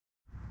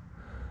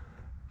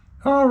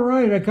All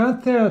right, I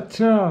got that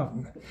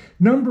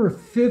number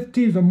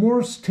 50, the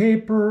Morse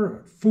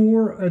taper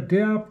 4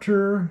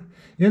 adapter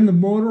in the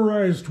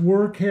motorized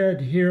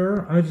workhead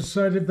here. I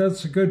decided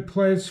that's a good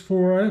place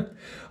for it.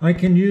 I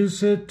can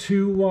use it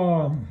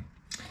to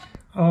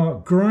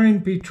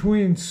grind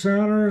between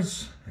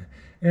centers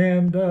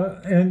and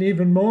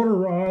even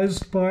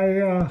motorized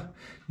by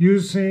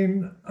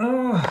using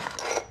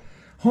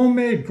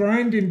homemade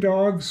grinding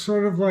dogs,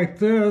 sort of like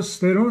this.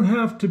 They don't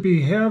have to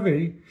be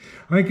heavy.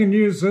 I can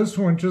use this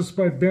one just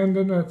by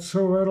bending it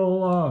so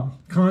it'll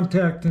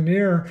contact an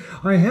ear.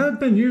 I had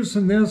been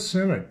using this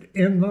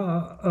in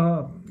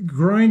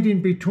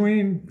grinding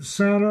between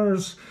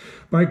centers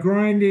by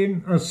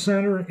grinding a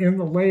center in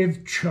the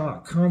lathe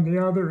chuck on the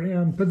other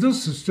end, but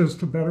this is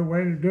just a better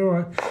way to do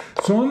it.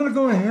 So I'm going to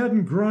go ahead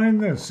and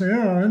grind this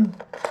in,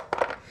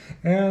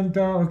 and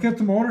I'll get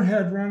the motor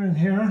head running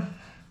here,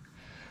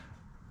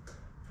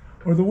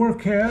 or the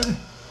work head.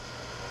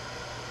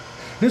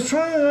 It's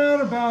running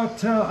out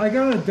about, I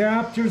got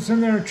adapters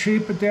in there, a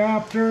cheap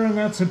adapter, and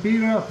that's a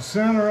beat up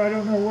center. I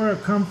don't know where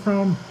it come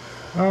from.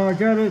 I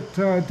got it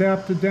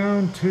adapted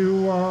down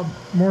to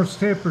Morse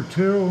taper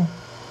 2.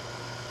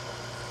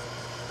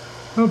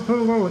 I'll put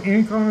a little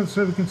ink on it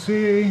so we can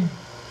see.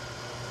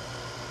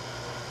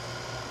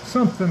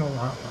 Something a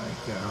lot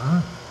like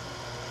that.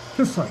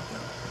 Just like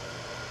that.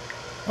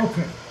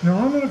 Okay, now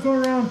I'm going to go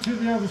around to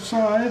the other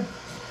side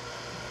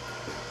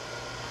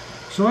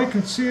so I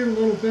can see it a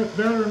little bit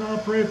better and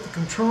operate the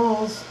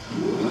controls.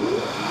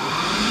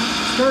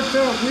 Start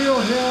that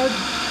wheel head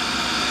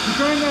and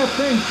grind that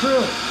thing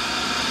through.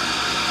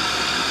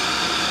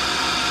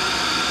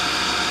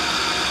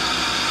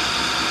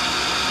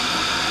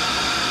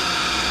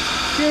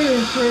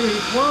 Getting pretty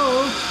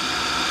close.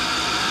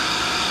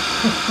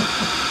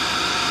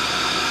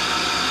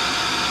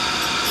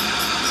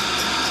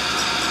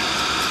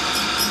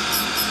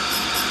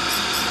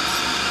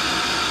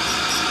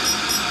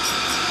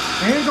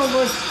 Angle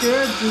looks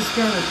good, just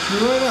gotta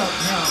true it up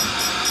now.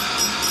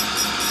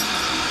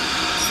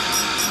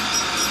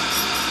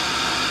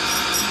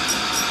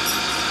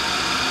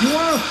 You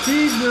want to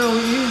feed real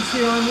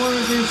easy on one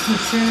of these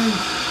machines.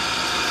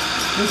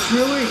 It's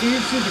really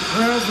easy to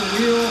grab the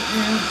wheel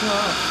and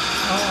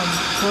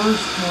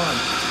burst one.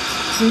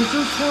 So you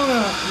just want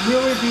to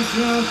really be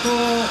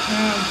gentle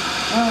and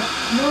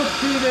no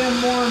feed in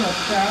more than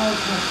 1,000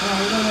 for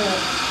a little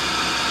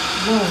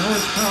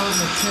horsepower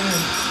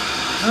machine.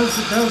 That's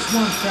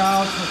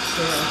 1,000th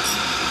there.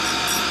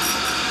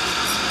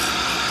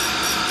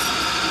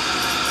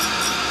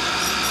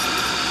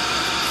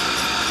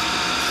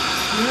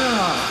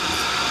 Yeah.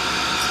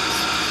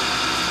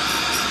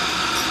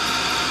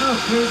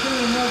 Okay, get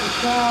another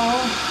foul.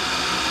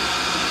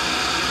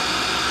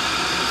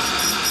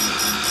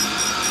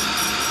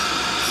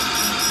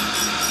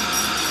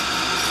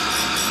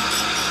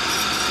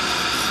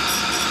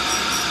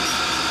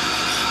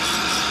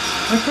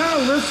 I kind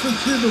of listen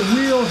to the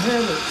wheel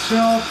head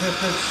itself if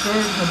it's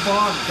starting to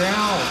bog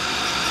down.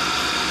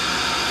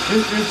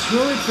 It's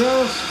really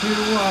best to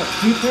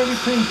keep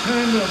everything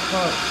kind of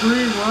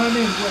free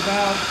running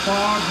without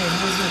bogging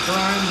with your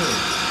grinder.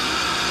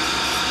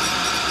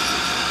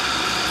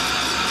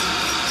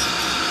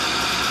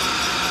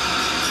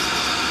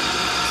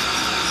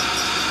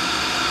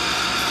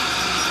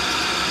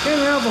 And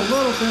have a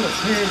little bit of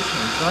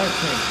patience, I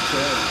think,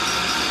 too.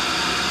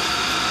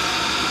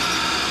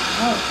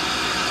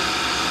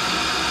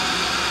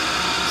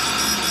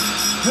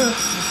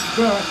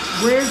 The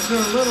waves are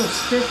a little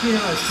sticky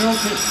and I felt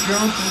it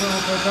jump a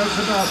little bit. That's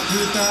about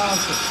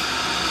 2,000.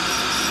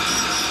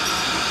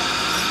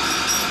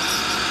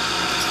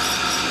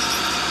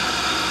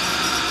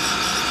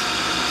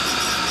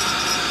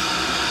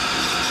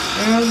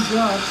 And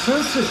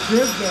since it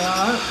did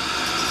that,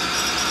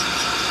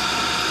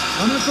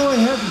 I'm going to go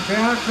ahead and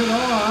back it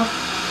off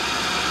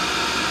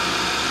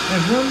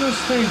and run this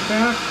thing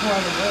back quite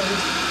a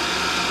ways.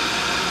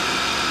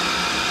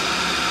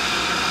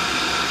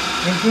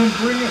 And then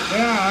bring it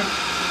back,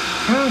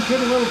 kind of get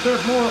a little bit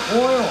more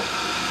oil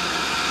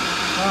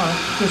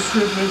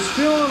distributed. It's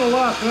feeling a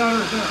lot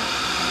better there.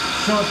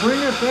 So I bring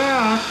it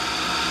back.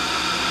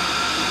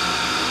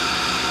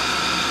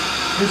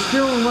 It's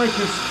feeling like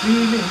it's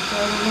feeding.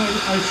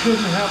 I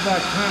shouldn't have that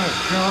kind of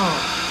jump.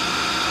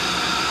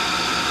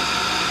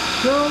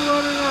 Still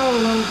running out a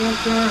little bit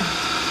there.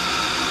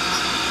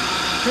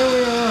 Here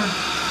we are.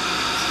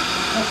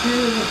 Up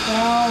here is the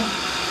valve.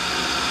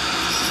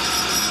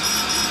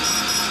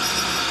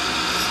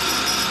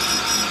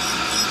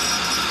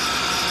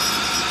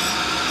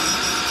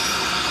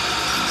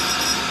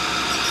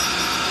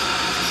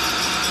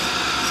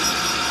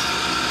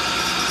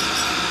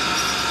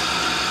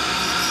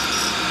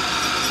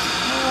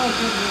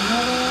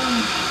 Another one.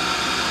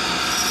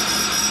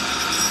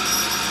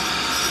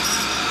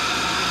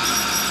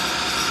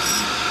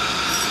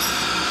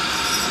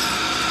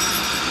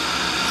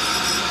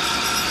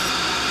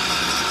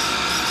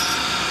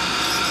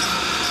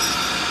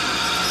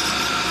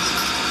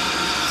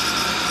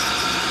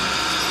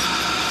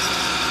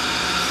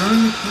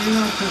 Trying to clean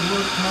up and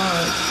look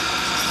nice.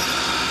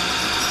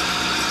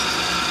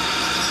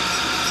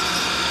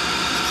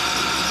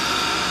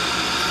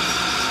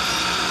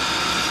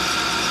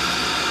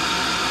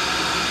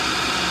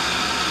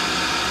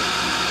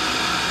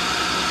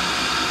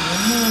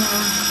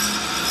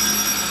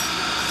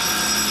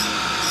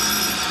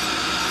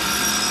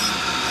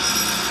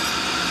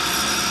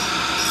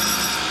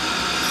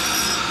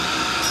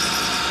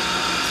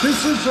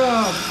 This is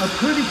a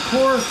pretty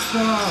coarse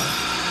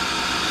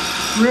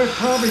grit,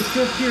 probably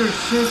 50 or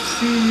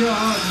 60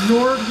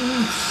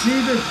 Norton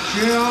seeded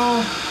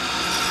gel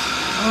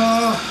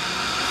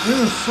in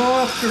a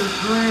softer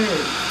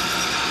grade.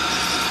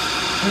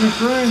 And it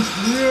grinds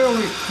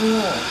really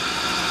cool.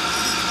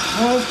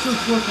 Oh, it's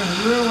just looking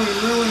really,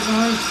 really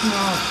nice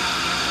now.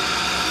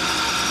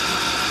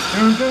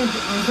 And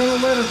I'm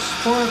gonna let it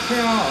spark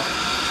out.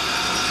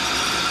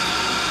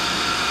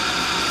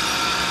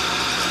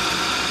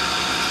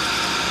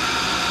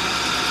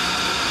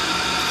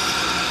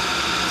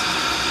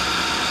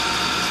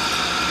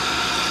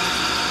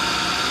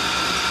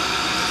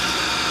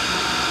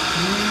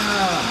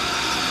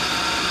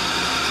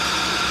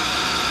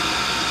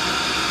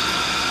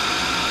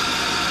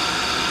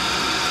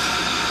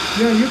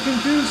 Yeah, you can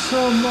do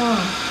some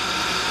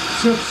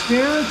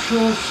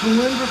substantial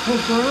cylindrical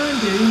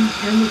grinding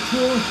in the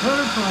tool and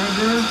cutter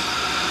grinder,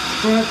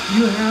 but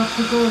you have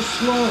to go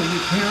slow.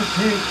 You can't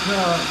take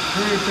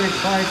very big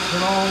bites at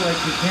all like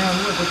you can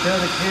with a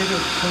dedicated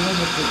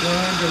cylindrical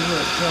grinder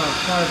with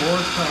 5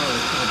 horsepower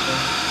or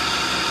something.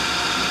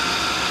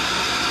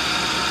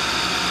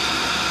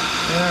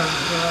 And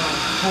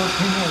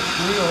 14-inch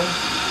wheels.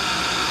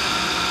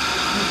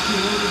 Let's see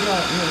what we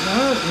got here.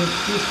 That is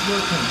just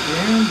looking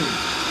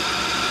dandy.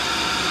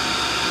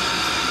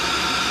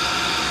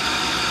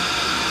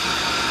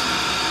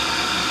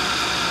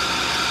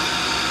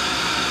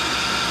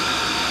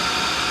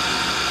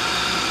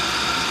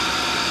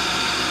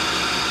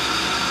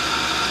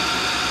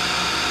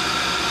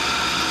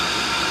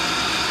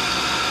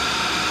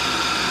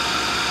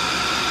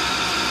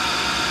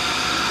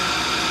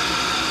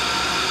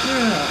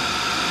 Yeah.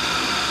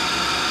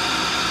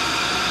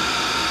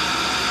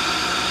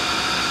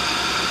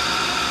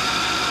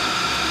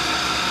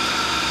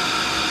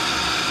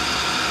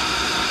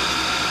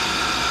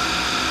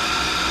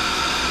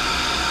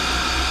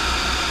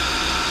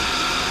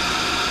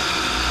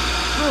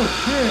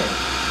 Okay.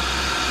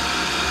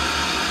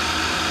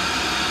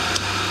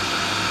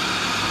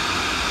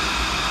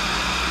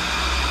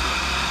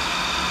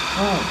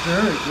 Oh,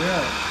 very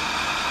good.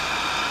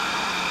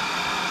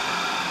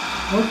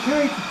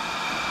 Okay.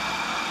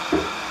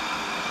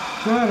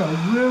 Got a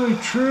really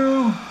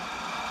true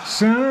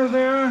center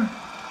there.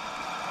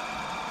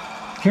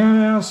 Can't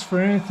ask for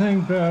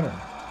anything better.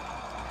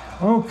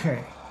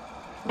 Okay.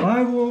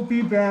 I will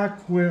be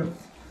back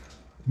with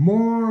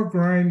more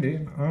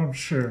grinding, I'm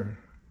sure.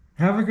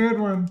 Have a good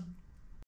one.